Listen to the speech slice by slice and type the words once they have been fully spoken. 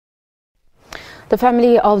The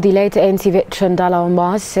family of the late ANC veteran Dullah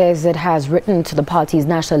Omar says it has written to the party's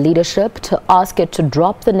national leadership to ask it to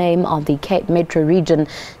drop the name of the Cape Metro region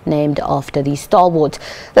named after the stalwart.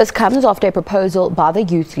 This comes after a proposal by the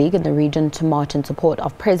Youth League in the region to march in support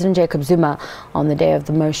of President Jacob Zuma on the day of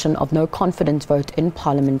the motion of no confidence vote in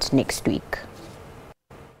Parliament next week.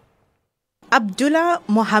 Abdullah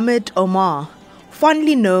Mohammed Omar,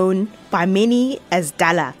 fondly known by many as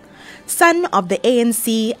Dullah, son of the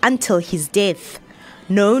ANC until his death,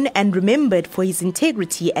 known and remembered for his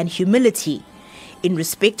integrity and humility. In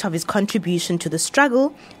respect of his contribution to the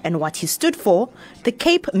struggle and what he stood for, the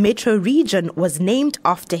Cape Metro region was named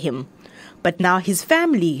after him. But now his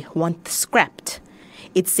family want this scrapped.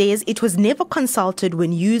 It says it was never consulted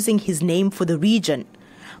when using his name for the region.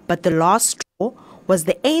 But the last straw was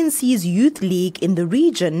the ANC's Youth League in the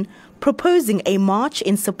region proposing a march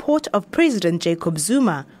in support of President Jacob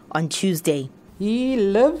Zuma on Tuesday. He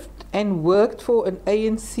lived and worked for an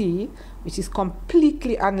ANC which is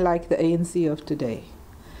completely unlike the ANC of today.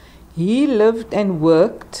 He lived and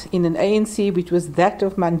worked in an ANC which was that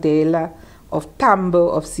of Mandela, of Tambo,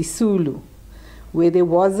 of Sisulu, where there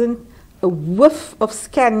wasn't a whiff of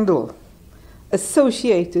scandal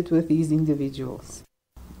associated with these individuals.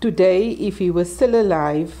 Today, if he was still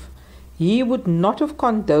alive, he would not have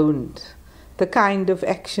condoned the kind of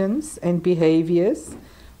actions and behaviors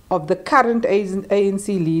of the current ANC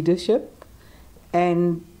leadership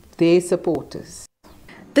and their supporters.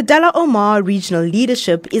 The Dullah Omar regional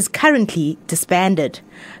leadership is currently disbanded.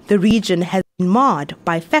 The region has been marred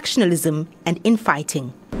by factionalism and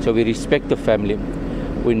infighting. So we respect the family.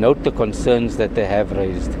 We note the concerns that they have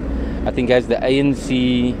raised. I think as the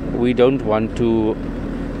ANC, we don't want to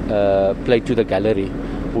play to the gallery.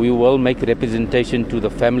 We will make representation to the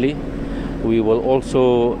family. We will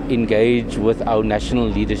also engage with our national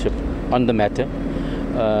leadership on the matter.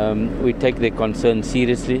 We take their concerns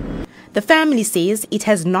seriously. The family says it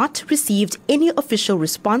has not received any official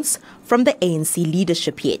response from the ANC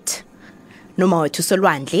leadership yet. Nomawe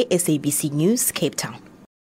Tusolwandle, SABC News, Cape Town.